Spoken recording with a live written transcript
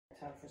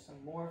time for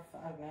some more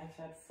Five Nights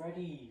at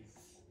Freddy's.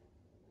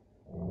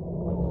 The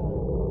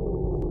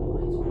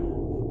lights went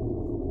out.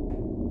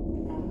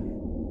 Oh,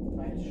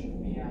 lights should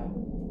be out.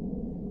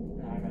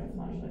 No, I got a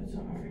flashlight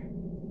somewhere.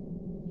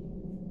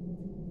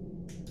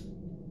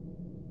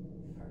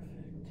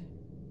 Perfect.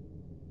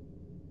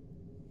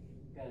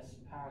 Guess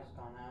power's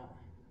gone out.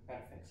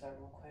 Gotta fix that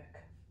real quick.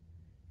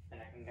 Then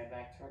I can get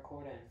back to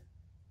recording.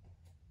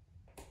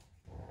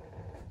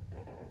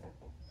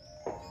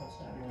 What's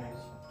that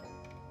noise?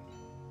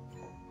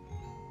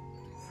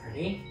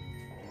 Freddy?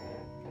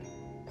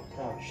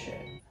 Oh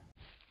shit.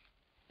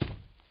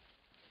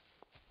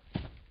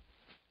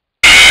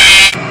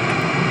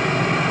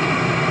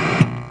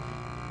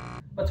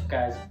 What's up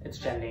guys, it's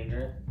Gen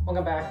Danger.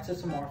 Welcome back to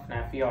some more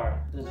FNAF VR.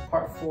 This is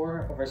part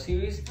 4 of our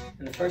series.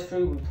 In the first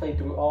 3 we played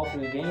through all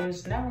 3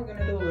 games. Now we're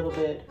gonna do a little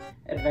bit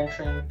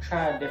adventuring,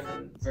 try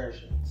different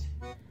versions.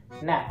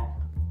 Now,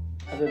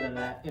 other than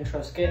that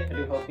intro skit, I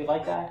do hope you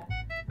like that.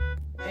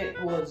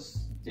 It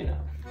was,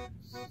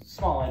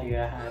 small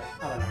idea I had.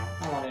 I don't know.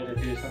 I wanted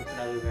to do something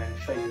other than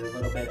show you a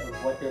little bit of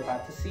what you're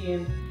about to see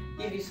and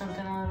give you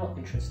something a little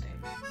interesting.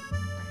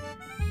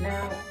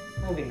 Now,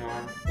 moving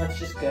on, let's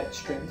just get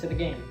straight into the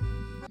game.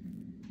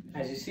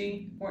 As you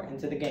see, we're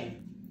into the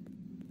game.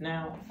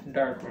 Now,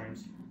 Dark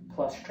Rooms,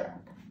 Plus Track.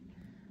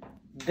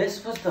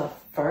 This was the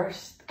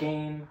first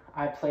game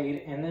I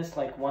played in this,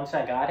 once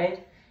I got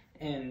it,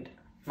 and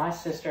my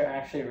sister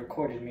actually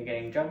recorded me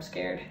getting jump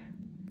scared.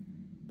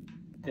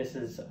 This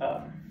is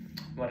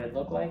what it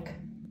looked like.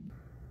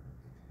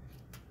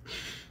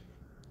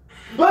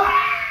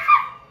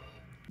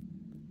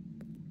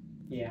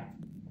 Yeah,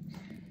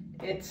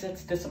 it's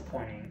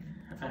disappointing,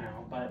 I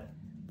know, but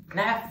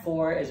FNAF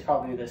 4 is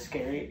probably the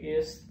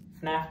scariest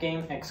FNAF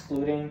game,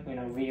 excluding,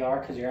 VR,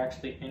 because you're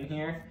actually in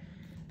here.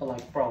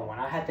 But bro, when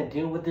I had to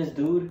deal with this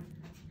dude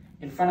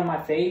in front of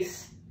my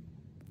face,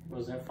 it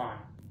wasn't fun.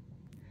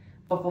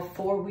 But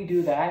before we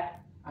do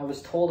that, I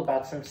was told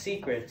about some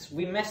secrets.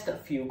 We missed a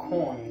few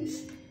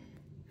coins.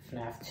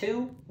 FNAF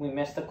 2, we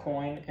missed a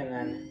coin, and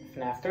then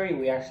FNAF 3,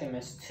 we actually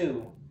missed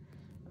 2.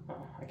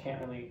 I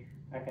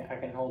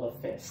can hold a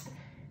fist.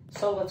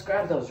 So let's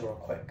grab those real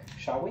quick,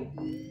 shall we?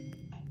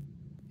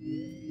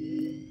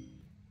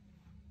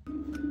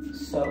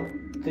 So,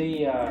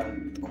 the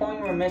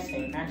coin we're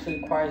missing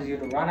actually requires you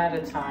to run out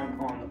of time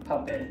on the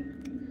puppet.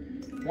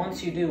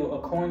 Once you do,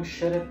 a coin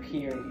should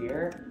appear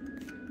here.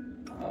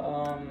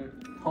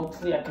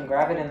 Hopefully I can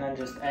grab it and then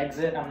just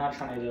exit. I'm not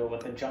trying to deal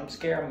with a jump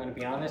scare, I'm gonna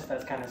be honest,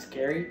 that's kind of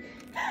scary.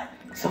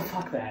 So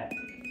fuck that.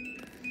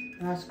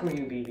 No, screw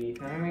you,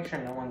 BB. Let me make sure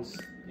no one's,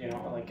 in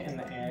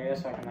the area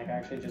so I can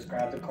actually just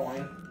grab the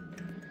coin.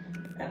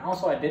 And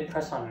also I did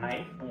press on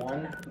night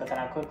 1, but then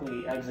I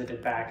quickly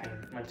exited back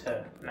and went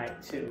to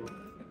night 2.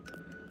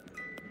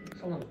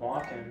 Someone's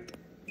walking.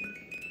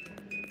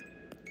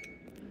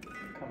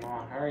 Come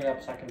on, hurry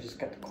up so I can just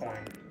get the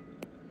coin.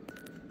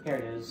 Here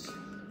it is.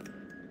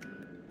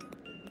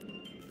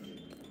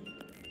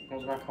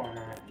 Where's my coin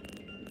at?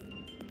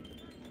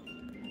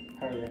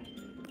 Hurry up.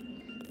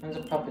 When's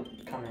the puppet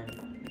come in?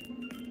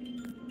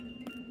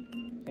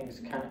 Things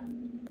kind of...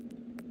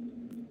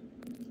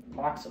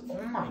 Box...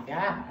 Oh my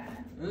god!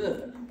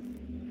 Ugh.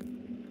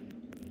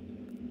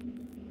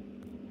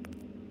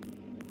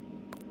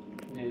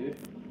 Dude.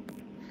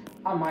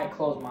 I might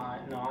close my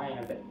eye. No, I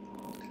ain't a bit.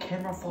 The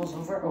camera falls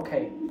over?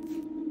 Okay.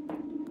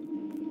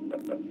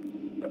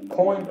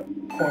 Coin.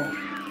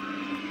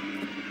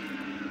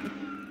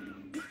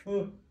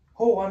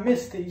 Oh, I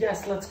missed it.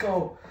 Yes, let's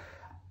go.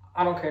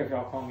 I don't care if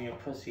y'all call me a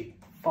pussy.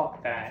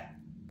 Fuck that.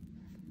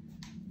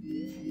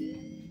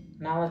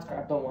 Now let's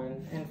grab the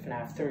one in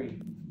FNAF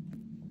 3.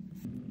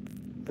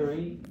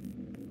 3,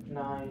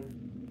 9,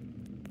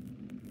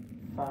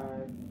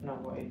 5, no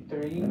wait,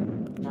 3,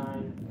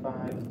 9,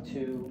 5,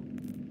 2,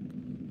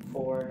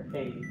 4,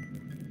 8.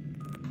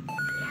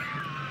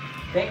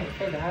 Dang,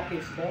 okay, the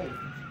happiest day.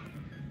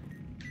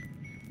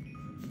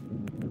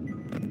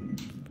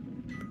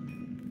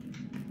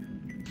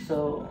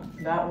 So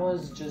that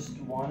was just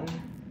one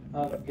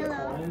of your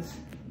coins.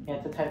 You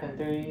have to type in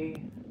 3,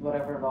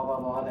 whatever, blah blah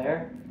blah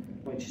there,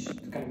 which,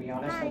 gonna be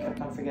honest, I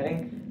kept on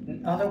forgetting.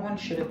 The other one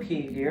should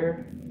appear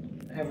here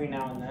every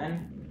now and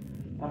then.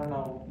 I don't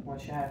know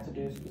what you have to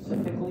do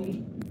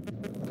specifically,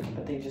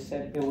 but they just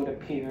said it would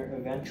appear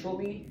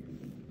eventually.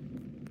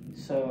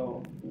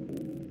 So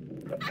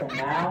for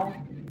now,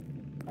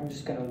 I'm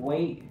just gonna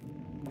wait.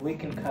 We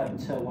can cut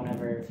to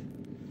whenever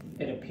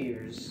it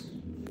appears.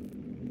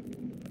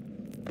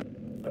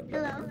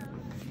 Hello.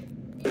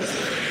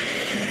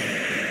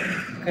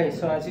 Okay,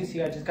 so as you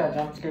see, I just got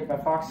jump scared by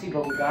Foxy,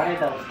 but we got it.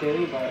 That was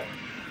scary, but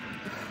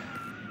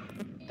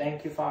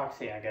thank you,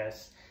 Foxy, I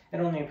guess. It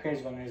only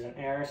appears when there's an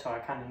error, so I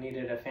kind of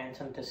needed a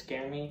phantom to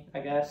scare me, I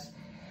guess.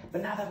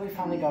 But now that we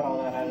finally got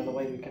all that out of the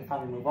way, we can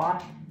finally move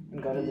on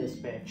and go to this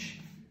bitch.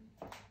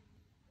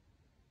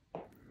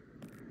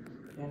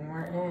 And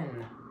we're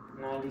in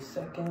 90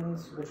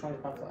 seconds. Which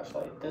one's my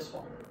flashlight? This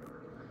one.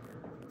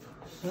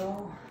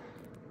 So,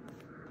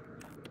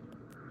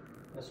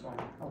 this one.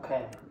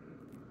 Okay.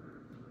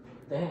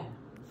 Damn.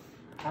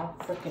 How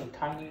freaking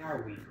tiny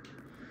are we?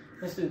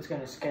 This dude's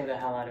gonna scare the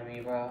hell out of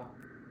me, bro.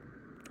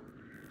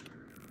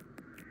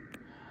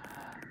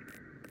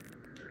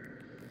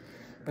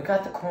 We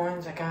got the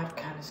coins. I got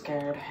kind of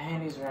scared.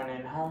 And he's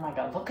running. Oh my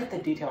god. Look at the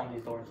detail on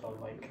these doors, though.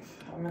 Like,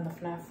 I'm in the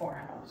FNAF 4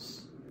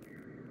 house.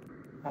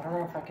 I don't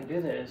know if I can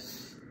do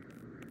this.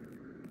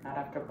 Not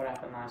after what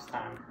happened last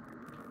time.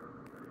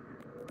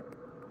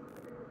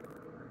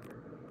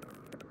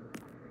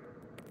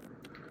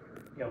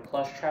 Yo,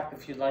 Plush Trap,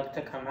 if you'd like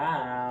to come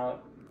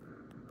out.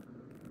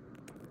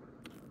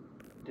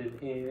 Dude,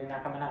 he's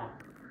not coming out.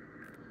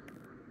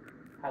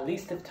 At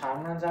least if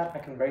time runs out, I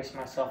can brace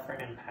myself for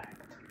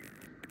impact.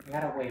 I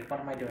gotta wait. What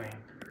am I doing?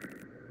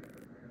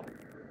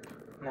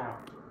 No.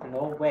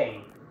 No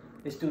way.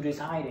 This dude is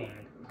hiding.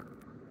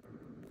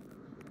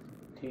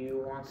 Do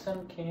you want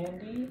some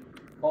candy?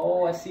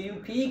 Oh, I see you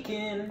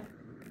peeking.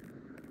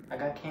 I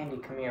got candy.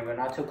 Come here, but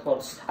not too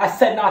close. I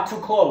said not too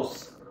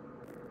close.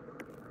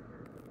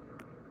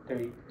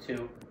 3,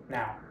 2,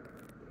 now.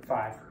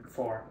 5,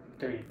 4,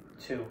 3,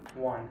 2,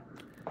 1.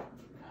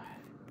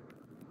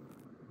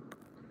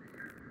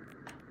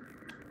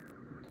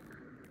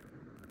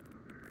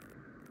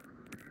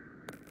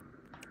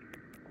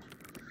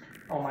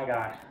 Oh my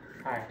god.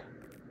 Alright.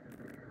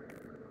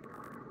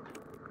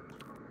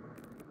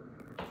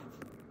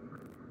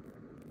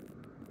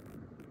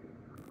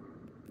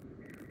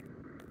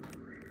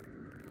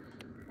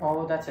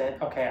 Oh, that's it.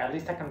 Okay, at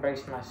least I can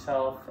brace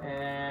myself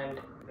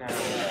and... No.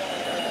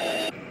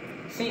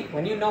 See,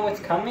 when you know it's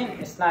coming,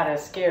 it's not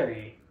as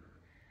scary.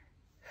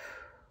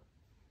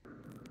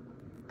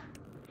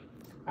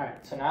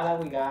 Alright, so now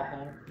that we got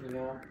him, you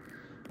know,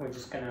 we're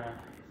just gonna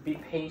be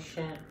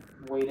patient,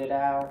 wait it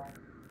out.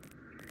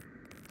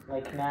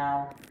 Like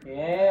now.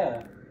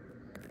 Yeah.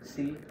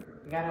 See, you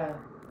gotta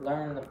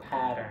learn the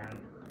pattern.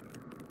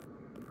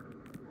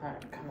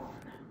 Alright, come on.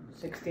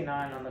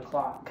 69 on the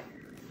clock.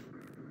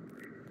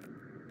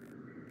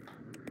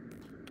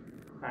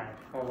 Alright,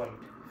 oh wait.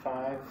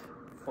 5,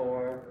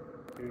 4,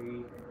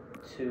 3,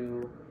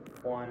 2,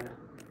 1.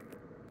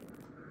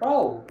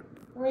 Bro,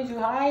 where's you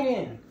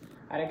hiding?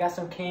 I got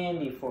some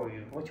candy for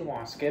you. What you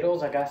want?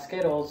 Skittles? I got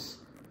Skittles.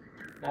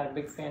 Not a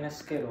big fan of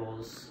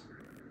Skittles.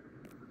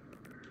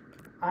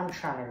 I'm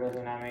trying to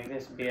really not make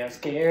this be as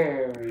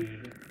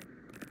scary.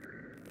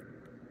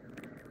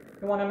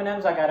 You want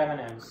M&M's? I got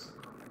M&M's.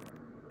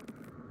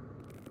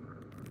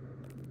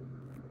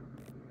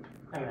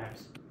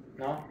 M&M's.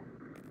 No?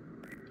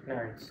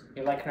 Nerds.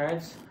 You like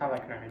nerds? I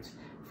like nerds.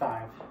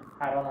 5.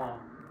 I don't know.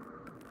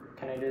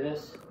 Can I do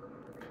this?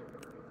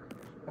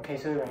 Okay,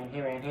 so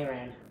he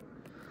ran.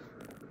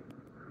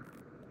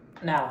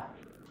 Now.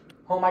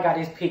 Oh my god,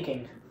 he's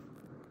peeking.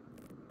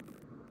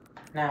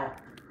 Now.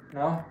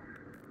 No?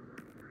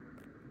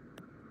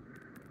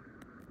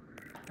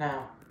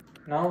 Now.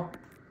 No?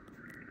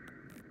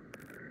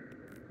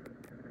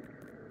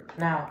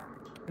 Now.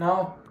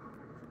 No?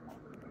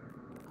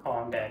 Oh,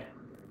 I'm dead.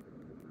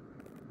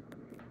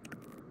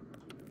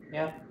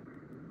 Yep.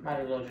 Might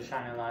as well just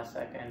shine it last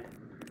second.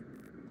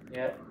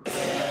 Yep.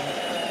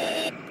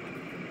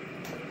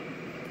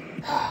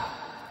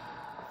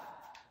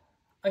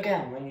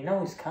 Again, when you know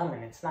he's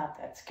coming, it's not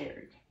that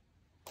scary.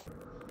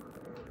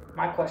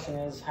 My question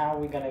is, how are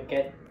we gonna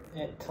get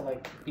it to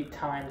like be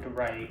timed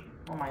right?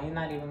 Oh my, he's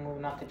not even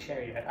moving off the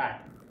chair yet.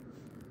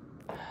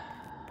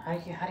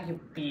 Alright. How do you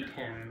beat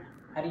him?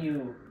 How do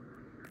you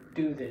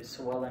do this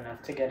well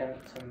enough to get him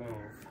to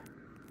move?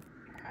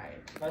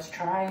 Alright, let's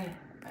try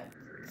at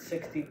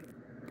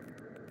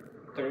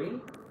 63?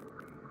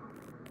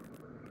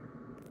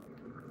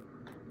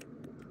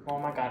 Oh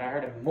my god, I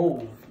heard him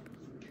move.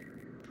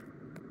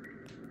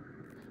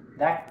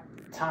 That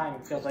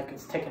time feels like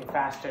it's ticking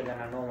faster than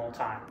a normal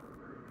time.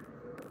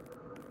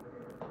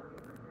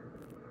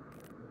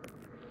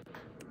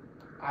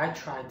 I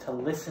tried to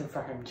listen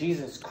for him.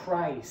 Jesus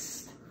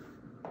Christ.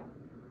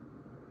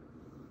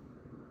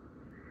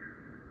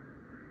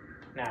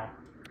 Now.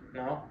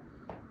 No?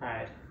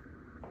 Alright.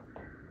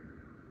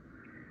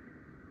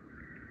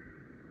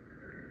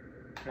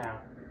 Now.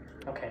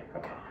 Okay.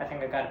 I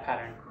think I got a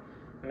pattern.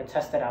 I'm gonna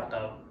test it out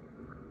though.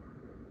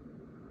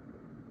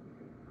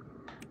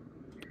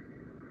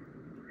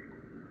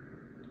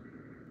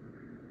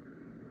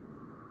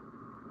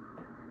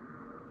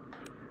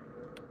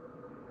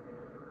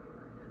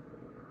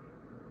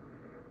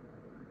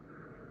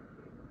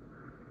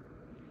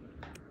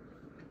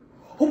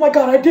 Oh my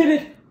god, I did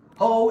it!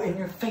 Oh, in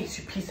your face,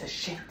 you piece of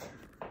shit.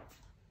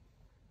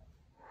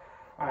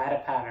 I had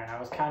a pattern. I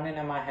was counting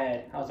in my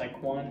head. I was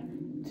like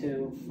 1,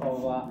 2, blah, blah,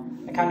 blah.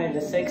 I counted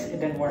to 6, it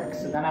didn't work.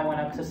 So then I went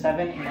up to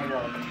 7 and it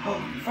worked.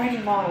 Oh, Freddy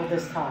model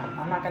this time.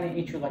 I'm not gonna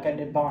eat you like I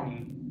did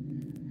Bonnie.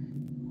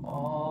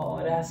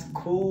 Oh, that's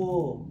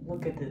cool.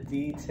 Look at the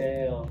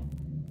detail.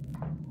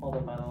 Hold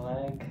up my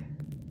leg.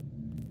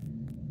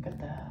 Look at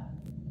that.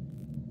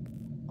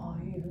 Oh,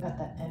 you even got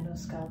that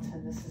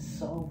endoskeleton. This is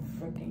so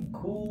freaking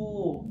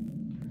cool.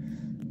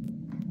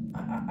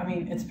 I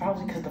mean, it's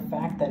probably because the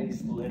fact that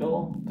he's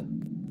little, but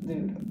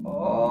dude,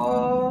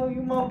 oh,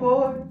 you my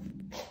boy.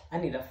 I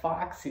need a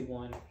foxy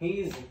one.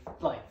 He's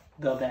like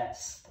the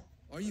best.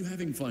 Are you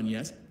having fun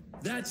yet?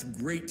 That's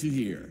great to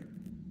hear.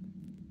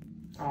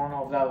 I don't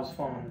know if that was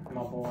fun,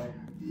 my boy.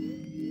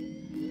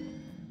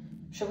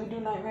 Should we do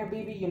Nightmare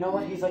Baby? You know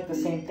what? He's like the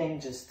same thing,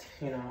 just,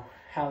 you know,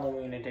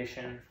 Halloween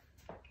edition.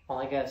 Well,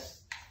 I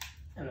guess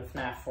in the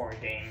FNAF 4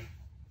 game.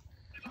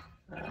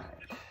 Alright.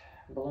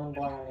 Balloon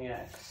Boy on the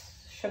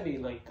X. Should be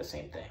like the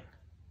same thing.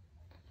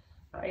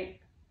 Right?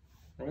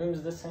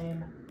 Room's the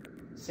same.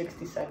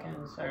 60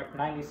 seconds or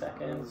 90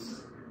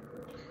 seconds.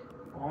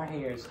 All I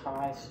hear is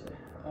high.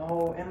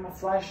 Oh, and my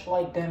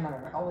flashlight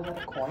dimmer. Oh, is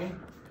that a coin?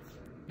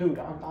 Dude,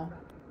 I'm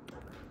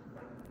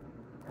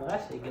I'll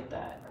actually get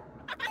that.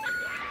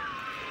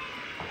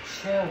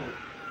 Chill.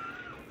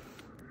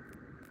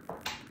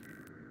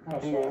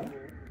 Oh, sorry.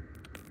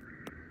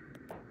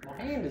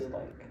 My hand is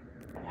like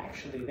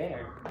actually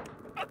there.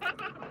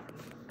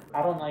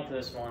 I don't like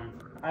this one.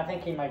 I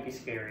think he might be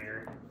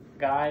scarier.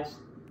 Guys.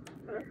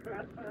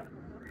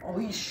 Oh,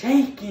 he's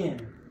shaking.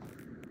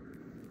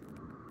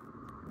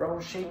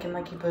 Bro, shaking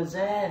like he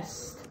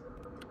possessed.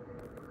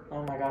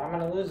 Oh my god, I'm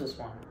gonna lose this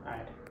one.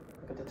 Alright,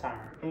 look at the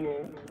timer.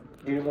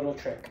 Do your little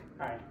trick.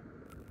 Alright.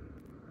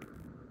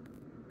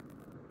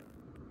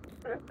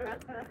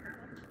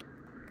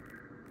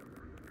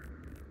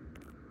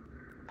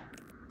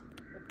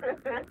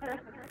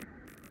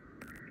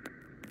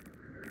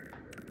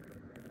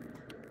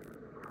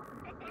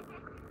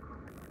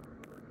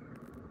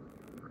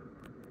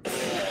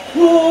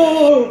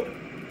 Whoa!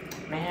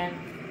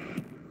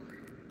 Man.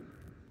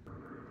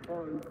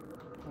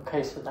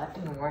 Okay, so that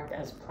didn't work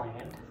as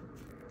planned.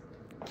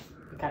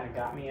 You kind of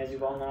got me, as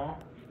you all know.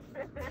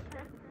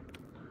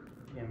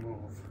 Yeah, move.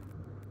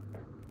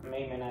 I'm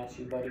aiming at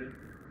you, buddy.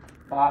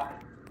 Bop.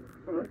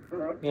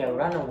 Yeah,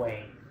 run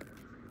away.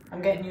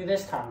 I'm getting you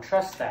this time.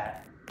 Trust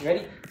that. You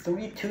ready?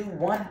 3, 2,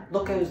 1.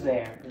 Look who's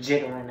there.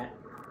 Jiggling it.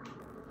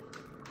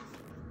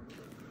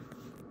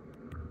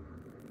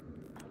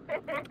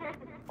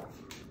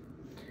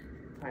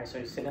 Alright, so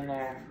you sit in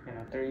there. You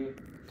know, 3,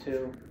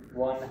 2,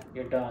 1.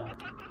 You're done.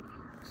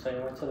 So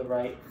you went to the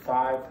right.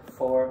 5,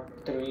 4,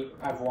 3.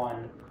 I've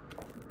won.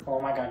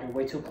 Oh my god, you're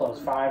way too close.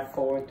 5,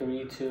 4,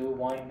 3, 2,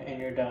 1,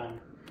 and you're done.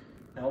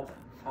 Nope.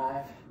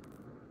 5.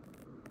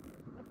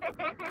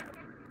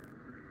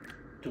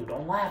 Dude,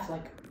 don't laugh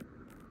like...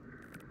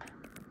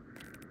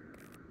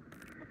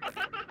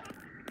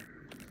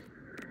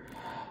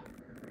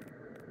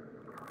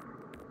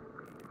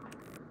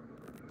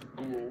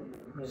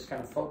 I'm just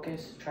gonna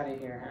focus, try to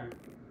hear him.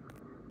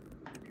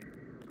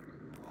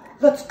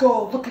 Let's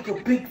go! Look at your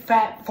big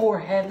fat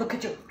forehead. Look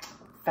at your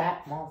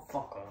fat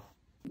motherfucker.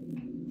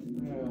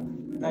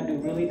 That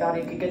dude really thought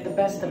he could get the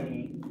best of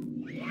me.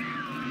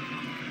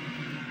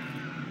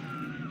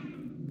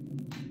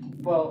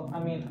 Well, I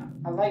mean,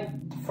 I like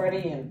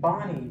Freddy and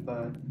Bonnie,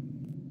 but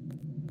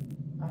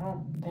I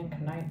don't think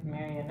Night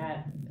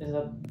Marionette is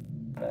the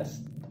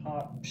best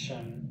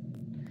option.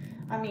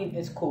 I mean,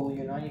 it's cool,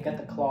 you know, you got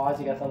the claws,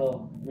 you got the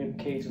little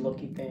ribcage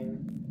looky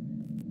thing.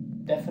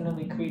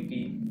 Definitely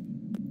creepy.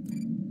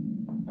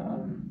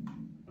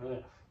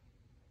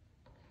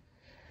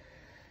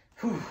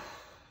 Whew.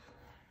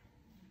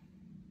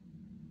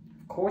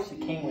 Of course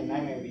it came with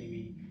Nightmare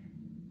Baby.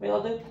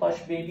 We'll do Plush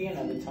Baby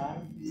another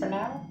time. For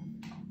now,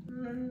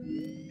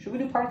 should we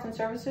do parts and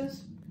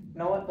services? You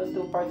know what? Let's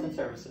do parts and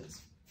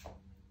services.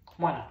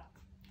 Why not?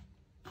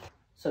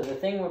 So the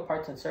thing with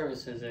parts and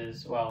services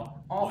is,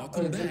 well,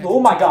 oh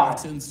my god!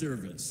 Parts and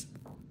service.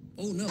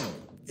 Oh no!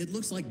 It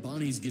looks like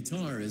Bonnie's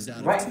guitar is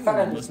out Right of in tune front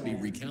of and this must be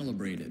man.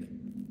 recalibrated.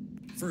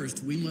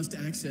 First, we must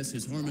access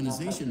his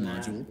harmonization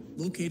module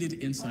located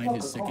inside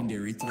his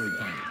secondary throat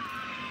pipe.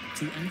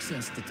 To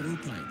access the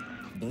throat pipe,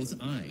 both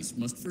eyes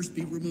must first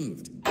be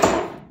removed.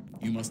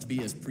 You must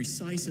be as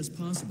precise as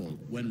possible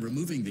when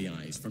removing the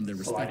eyes from their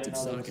respective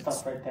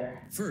sockets. Right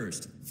there.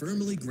 First,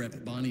 firmly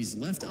grip Bonnie's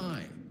left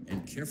eye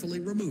and carefully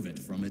remove it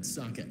from its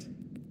socket.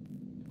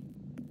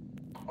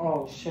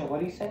 Oh shit, what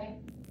did he say?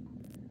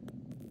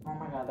 Oh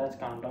my god, that's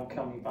gone. Don't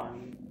kill me,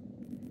 Bonnie.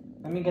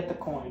 Let me get the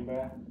coin,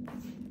 bruh.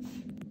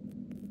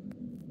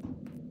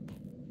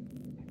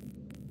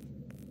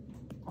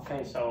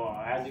 Okay, so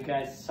as you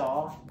guys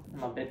saw,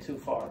 I'm a bit too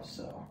far,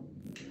 so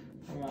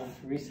I'm gonna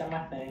reset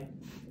my thing.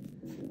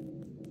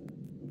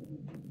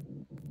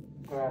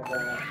 Grab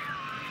that.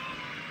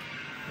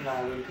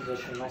 Now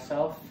reposition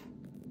myself.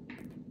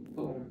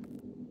 Boom.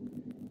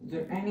 Is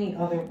there any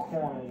other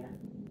coin?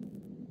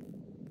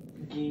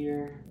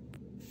 Gear.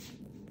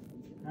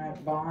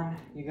 Alright, Bon,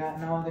 you got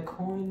no other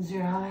coins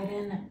you're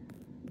hiding?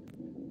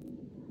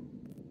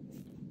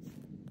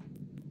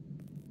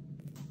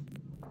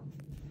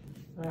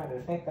 Alright,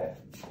 I think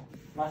that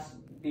must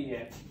be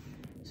it.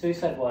 So he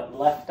said what?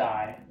 Left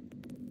eye.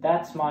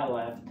 That's my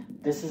left.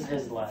 This is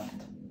his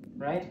left.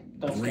 Right?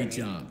 Great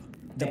job.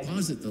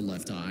 Deposit the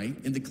left eye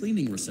in the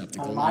cleaning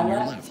receptacle on your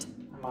left. left.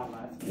 On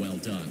my left. Well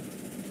done.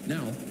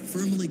 Now,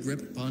 firmly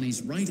grip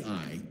Bonnie's right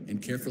eye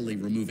and carefully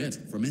remove it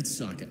from its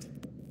socket.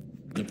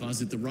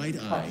 Deposit the right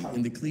eye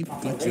in the clean...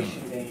 Good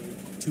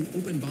job. To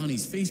open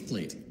Bonnie's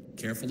faceplate,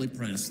 Carefully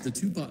press the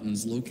two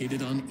buttons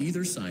located on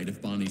either side of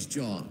Bonnie's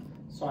jaw.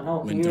 So I know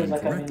When here is done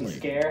like a mini correctly,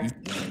 scare.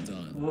 well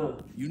done.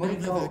 Ugh. You now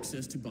have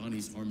access to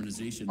Bonnie's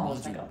harmonization Oh,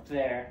 it's like module. up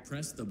there.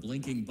 Press the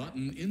blinking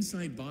button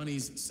inside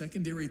Bonnie's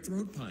secondary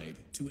throat pipe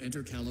to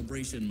enter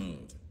calibration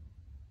mode.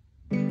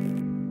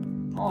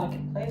 Oh, I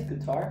can play his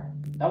guitar.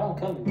 That won't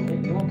kill me, will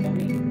it? You won't kill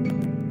me?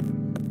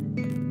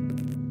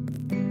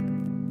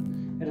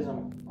 It is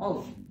a...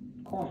 Oh,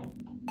 coin.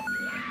 I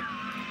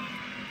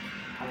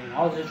mean,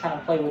 I was just trying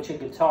to play with your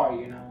guitar,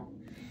 you know.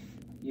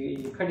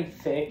 You're pretty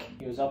thick.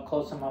 He was up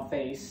close in my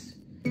face.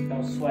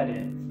 Don't sweat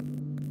it.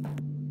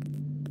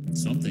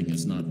 Something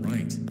is not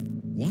right.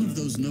 One of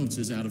those notes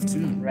is out of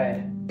tune.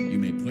 Red. You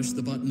may push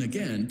the button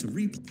again to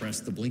press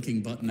the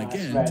blinking button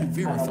again red. to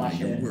verify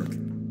your shit. work.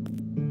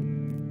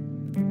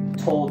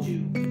 Told you.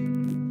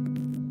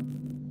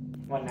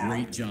 What now?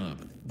 Great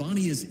job.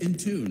 Bonnie is in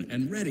tune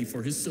and ready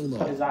for his solo.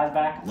 Put his eyes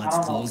back. Let's I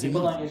don't know. close him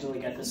People up. don't usually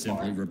get this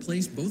Simply far.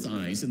 replace both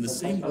eyes in the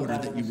same order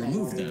that you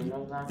removed them,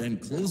 then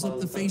close up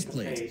the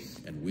faceplate,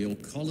 and we'll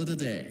call it a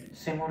day.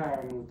 Same order I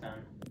removed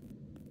them.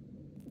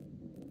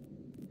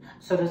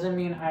 So does it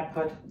mean I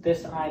put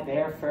this eye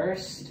there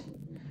first?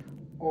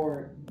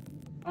 Or...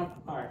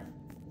 alright.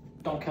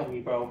 Don't kill me,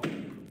 bro.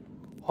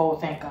 Oh,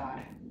 thank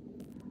God.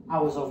 I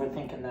was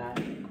overthinking that.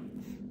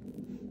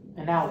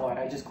 And now what?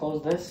 I just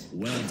close this?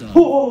 Well done.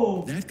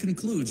 Oh! That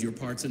concludes your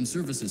parts and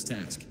services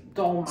task.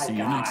 Oh my God. See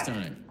you next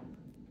time.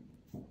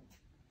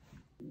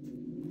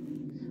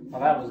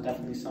 Well, that was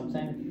definitely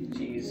something.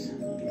 Jeez.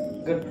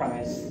 Good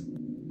prize.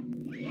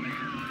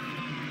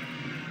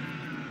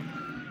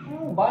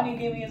 Oh, Bonnie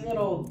gave me his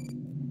little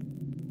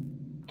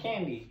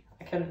candy.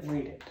 I couldn't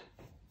read it.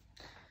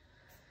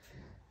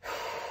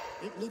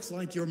 It looks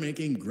like you're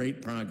making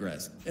great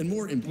progress. And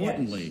more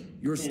importantly, Yes,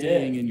 you're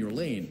staying in your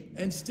lane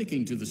and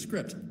sticking to the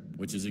script,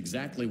 which is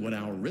exactly what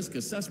our risk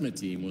assessment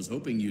team was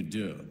hoping you'd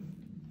do.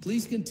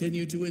 Please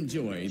continue to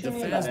enjoy the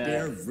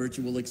Fazbear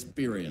virtual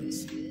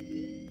experience.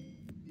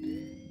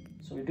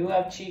 So we do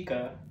have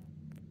Chica.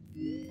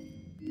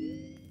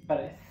 But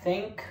I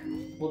think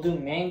we'll do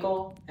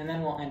Mangle and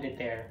then we'll end it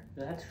there.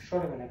 Is that too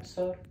short of an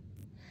episode?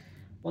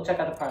 We'll check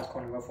out the prize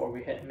corner before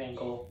we hit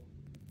Mangle.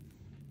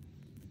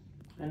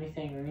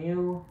 Anything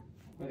new?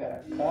 We got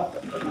a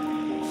cup.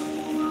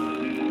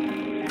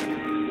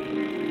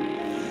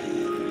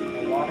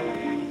 No water.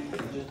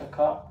 Just a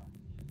cup.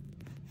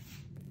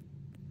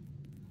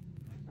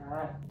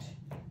 Alright.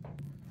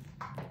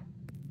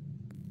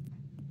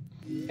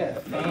 We got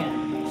a fan.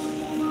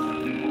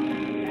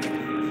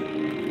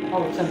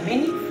 Oh, it's a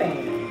mini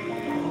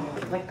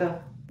fan. Like the...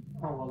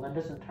 Oh, well, that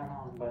doesn't turn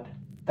on, but...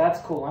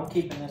 That's cool. I'm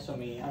keeping this with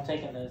me. I'm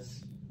taking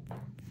this.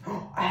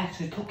 I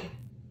actually took it.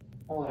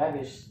 Oh, that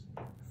is...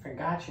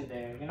 Forgot you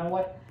there. You know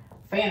what?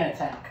 Fan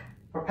attack.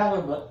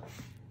 Propeller blip.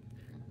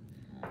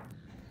 Of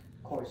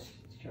course,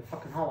 you're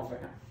fucking hollow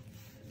right now.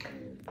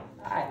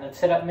 Alright, let's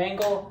hit up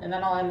Mangle, and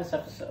then I'll end this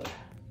episode.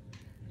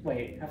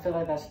 Wait, I feel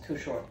like that's too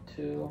short.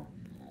 2,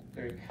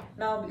 3.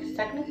 No, because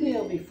technically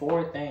it'll be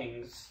 4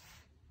 things.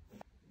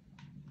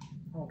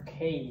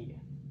 Okay.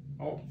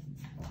 Oh,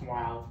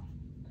 wow.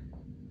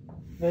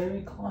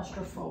 Very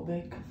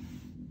claustrophobic.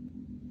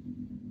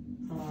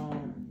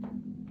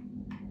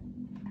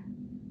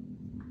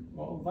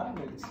 Well,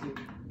 vibrancy.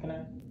 Can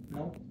I?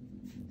 No.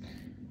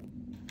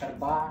 Got a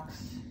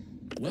box.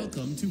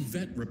 Welcome to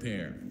Vet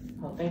Repair.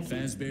 Oh, thank you.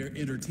 Fazbear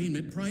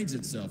Entertainment prides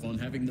itself on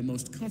having the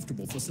most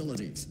comfortable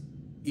facilities.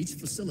 Each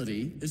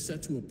facility is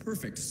set to a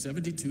perfect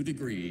 72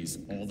 degrees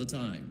all the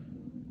time.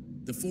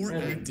 The 4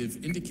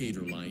 active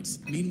indicator lights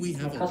mean we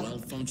have a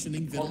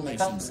well-functioning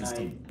ventilation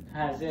system.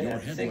 Your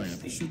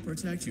headlamp should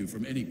protect you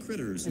from any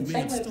critters who may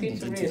have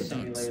stumbled into the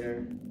ducts.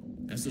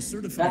 As a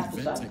certified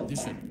vet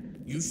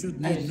technician, you should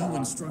need no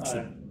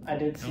instruction.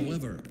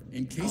 However,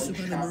 in case of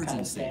an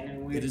emergency,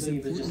 it is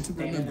important to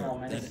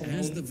remember that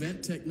as the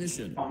vet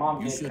technician,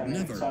 you should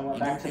never,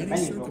 under any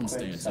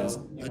circumstances,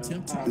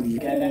 attempt to...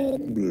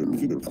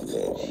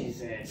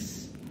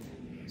 Jesus.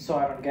 So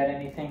I don't get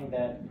anything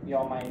that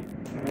y'all might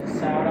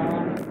miss out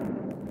on.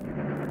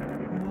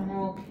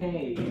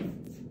 Okay.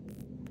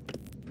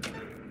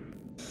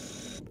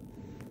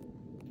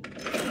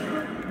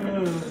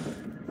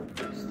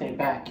 Stay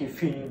back, you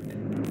fiend.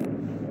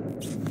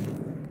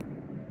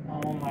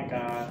 Oh my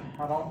God.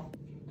 I don't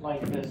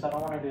like this. I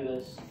don't want to do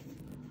this.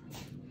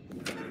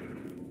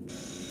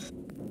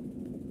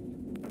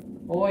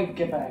 Boy,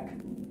 get back.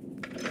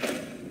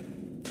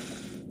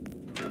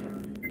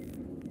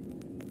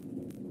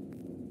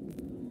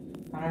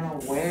 I don't know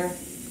where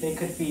they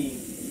could be.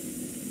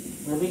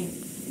 Really?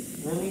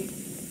 Really?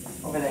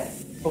 Over there.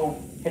 Boom.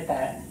 Hit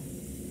that.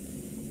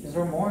 Is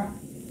there more?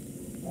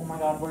 Oh my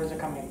God, where is it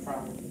coming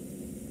from?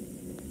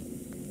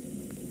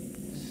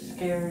 This is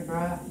scary,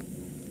 bruh.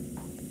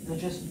 Is it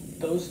just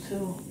those 2?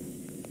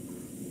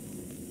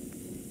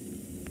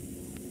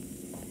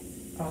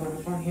 Oh, there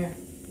was one here.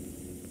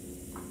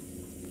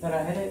 Did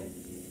I hit it?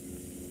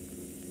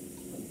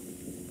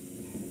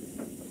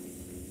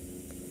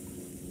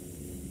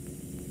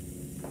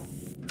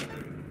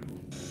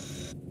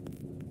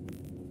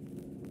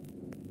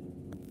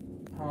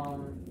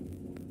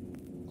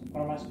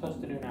 am I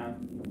supposed to do now?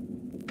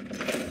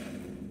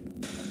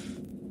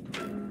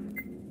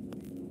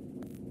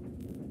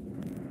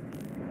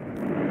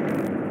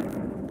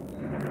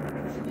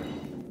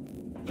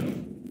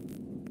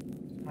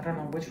 I don't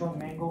know which one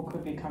Mangle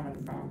could be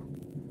coming from.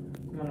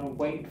 I'm gonna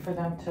wait for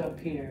them to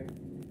appear,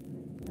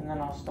 and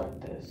then I'll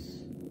start this.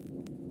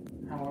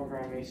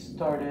 However I may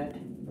start it.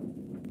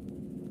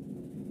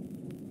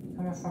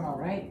 Coming from our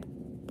right?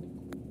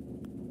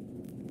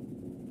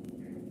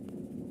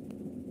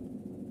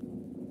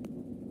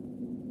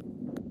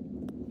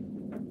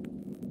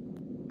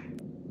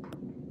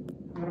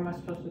 What am I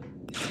supposed to do?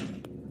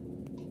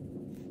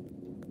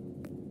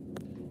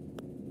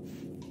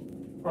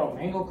 Bro,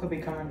 Mangle could be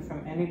coming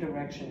from any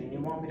direction, and you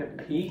want me to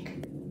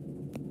peek?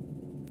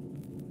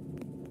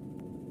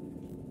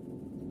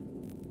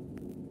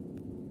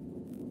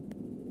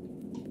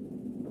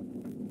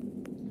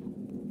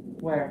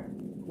 Where?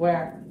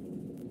 Where?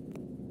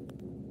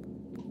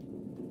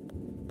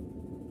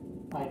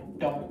 I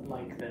don't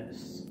like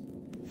this.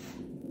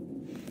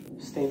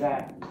 Stay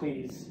back,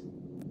 please.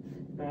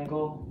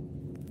 Mangle,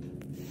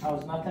 I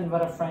was nothing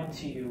but a friend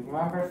to you.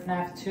 Remember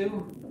FNAF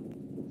 2?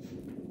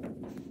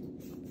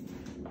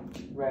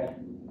 Red,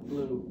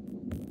 blue,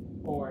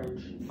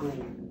 orange,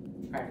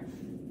 green. Alright.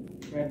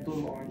 Red,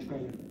 blue, orange,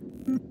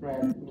 green.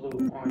 Red,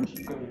 blue,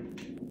 orange, green.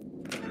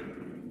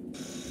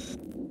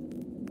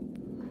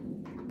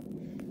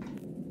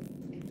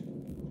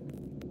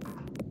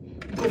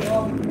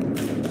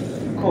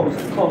 Close,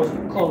 close,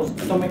 close.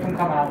 Don't make him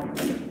come out.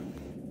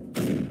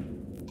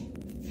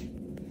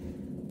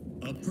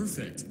 A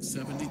perfect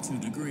 72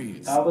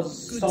 degrees. That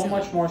was Good so job.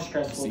 much more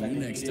stressful See than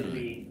you it next needed to time.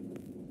 be.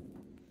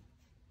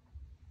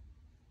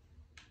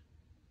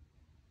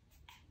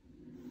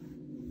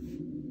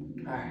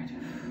 Alright,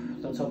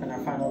 let's open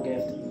our final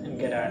gift and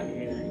get out of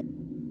here.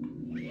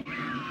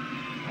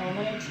 Oh,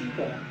 my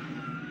Chica.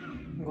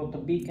 Got the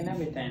beak and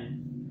everything.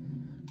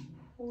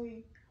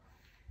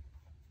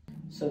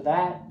 So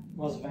that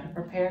was vent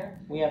repair.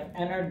 We have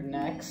entered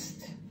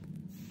next.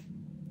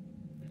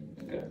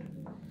 Good.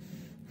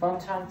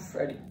 Funtime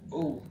Freddy.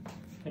 Ooh,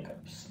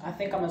 hiccups. I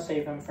think I'm gonna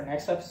save him for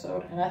next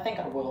episode, and I think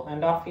I will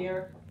end off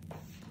here.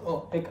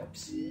 Oh,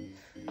 hiccups.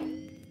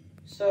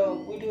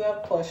 So we do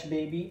have Plush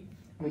Baby.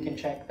 We can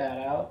check that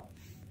out,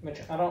 which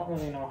I don't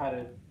really know how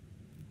to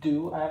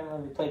do. I haven't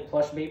really played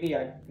Plush Baby.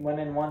 I went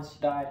in once,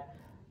 died.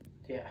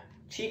 Yeah.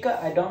 Chica,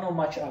 I don't know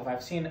much of.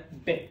 I've seen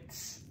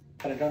bits,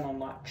 but I don't know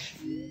much.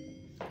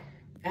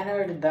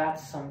 Ennard,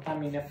 that's something. I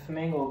mean, if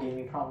Mangle gave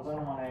me problems, I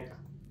don't want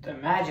to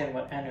imagine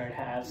what Ennard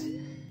has.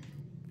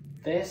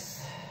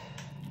 This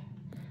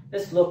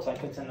looks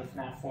like it's in the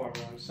FNAF 4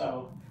 room,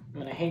 so I'm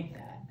gonna hate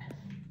that.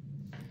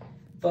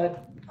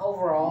 But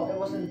overall, it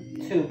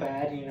wasn't too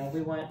bad. You know,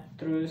 we went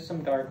through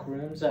some dark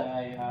rooms.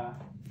 I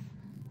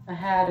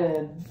had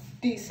a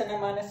decent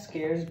amount of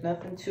scares,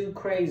 nothing too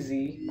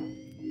crazy.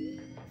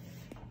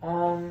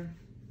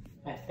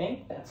 I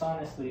think that's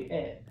honestly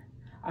it.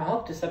 I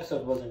hope this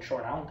episode wasn't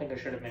short. I don't think it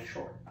should have been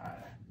short.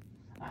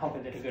 I hope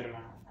it did a good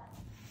amount.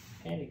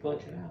 Candy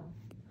glitching out.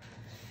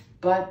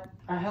 But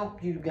I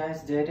hope you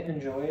guys did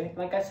enjoy it.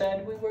 Like I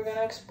said, we were going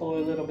to explore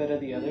a little bit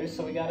of the others,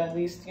 so we got at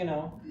least, you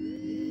know,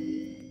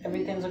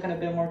 everything's looking a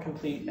bit more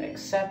complete,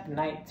 except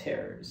Night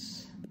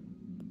Terrors.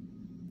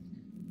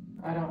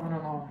 I don't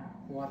know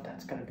what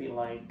that's going to be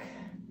like.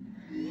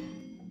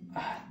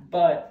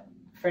 But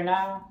for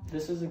now,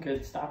 this is a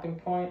good stopping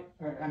point.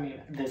 I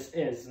mean, this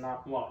is,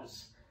 not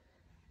was.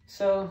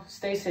 So,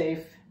 stay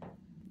safe.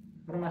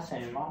 What am I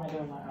saying? Why am I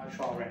doing my outro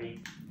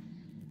already?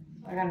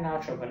 I got an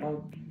outro, but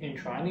no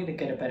intro. I need to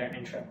get a better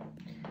intro.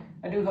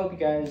 I do hope you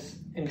guys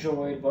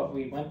enjoyed what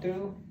we went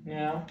through. You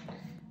know,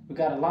 we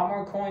got a lot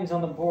more coins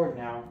on the board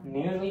now.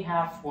 Nearly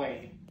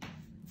halfway.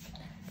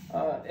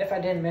 If I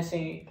did miss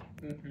any...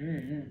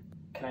 Can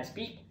I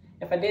speak?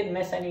 If I did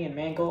miss any in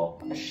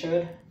Mangle, I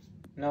should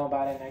know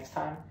about it next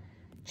time.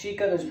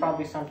 Chica, there's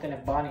probably something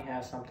if Bonnie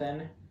has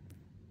something.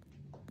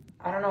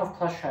 I don't know if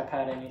Plush Trap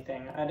had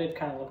anything. I did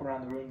kind of look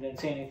around the room, didn't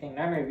see anything.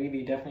 Nightmare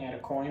BB definitely had a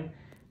coin.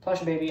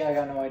 Plush Baby, I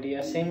got no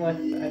idea. Same with,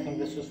 I think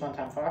this was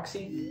Funtime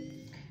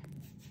Foxy.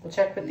 We'll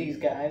check with these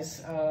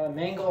guys.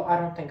 Mangle, I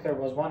don't think there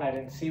was one. I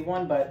didn't see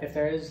one, but if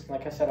there is,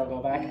 like I said, I'll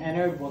go back.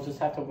 Ennard, we'll just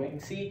have to wait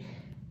and see.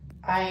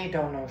 I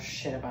don't know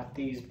shit about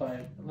these,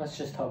 but let's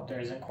just hope there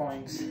isn't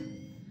coins.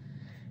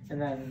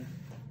 And then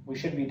we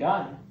should be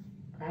done.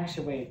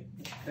 Actually, wait,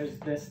 there's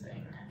this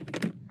thing.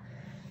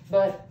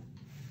 But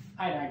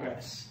I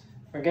digress.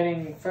 We're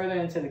getting further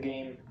into the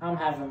game. I'm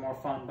having more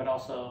fun, but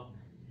also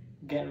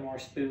getting more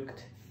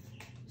spooked.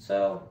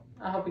 So,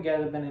 I hope you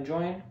guys have been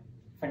enjoying.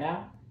 For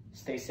now,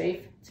 stay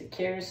safe, take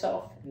care of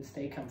yourself, and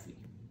stay comfy.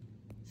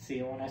 See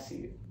you when I see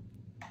you.